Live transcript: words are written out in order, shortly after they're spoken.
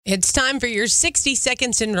It's time for your 60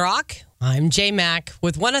 Seconds in Rock. I'm J Mac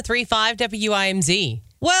with 103.5 WIMZ.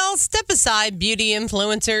 Well, step aside, beauty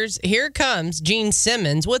influencers. Here comes Gene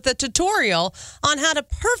Simmons with a tutorial on how to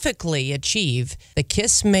perfectly achieve the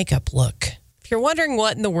Kiss makeup look. If you're wondering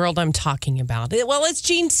what in the world I'm talking about, well, it's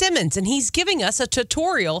Gene Simmons, and he's giving us a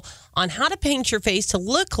tutorial on how to paint your face to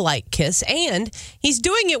look like Kiss, and he's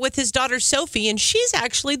doing it with his daughter Sophie, and she's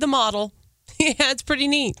actually the model. Yeah, it's pretty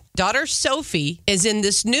neat. Daughter Sophie is in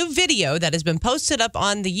this new video that has been posted up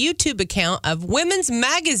on the YouTube account of women's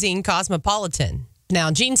magazine Cosmopolitan.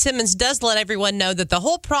 Now, Gene Simmons does let everyone know that the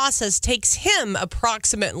whole process takes him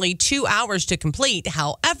approximately 2 hours to complete.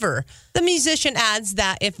 However, the musician adds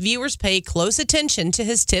that if viewers pay close attention to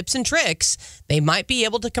his tips and tricks, they might be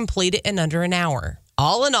able to complete it in under an hour.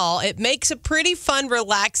 All in all, it makes a pretty fun,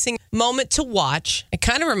 relaxing moment to watch. It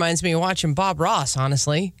kind of reminds me of watching Bob Ross,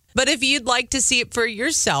 honestly. But if you'd like to see it for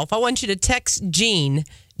yourself, I want you to text Gene,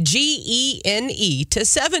 Gene, to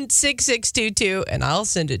 76622, and I'll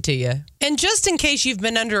send it to you. And just in case you've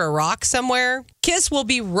been under a rock somewhere, Kiss will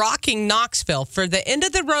be rocking Knoxville for the End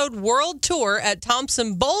of the Road World Tour at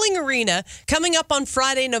Thompson Bowling Arena coming up on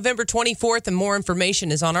Friday, November 24th, and more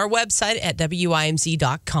information is on our website at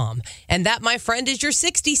WIMZ.com. And that, my friend, is your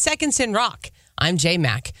 60 Seconds in Rock. I'm J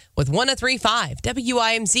Mac with 103.5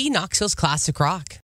 WIMZ, Knoxville's Classic Rock.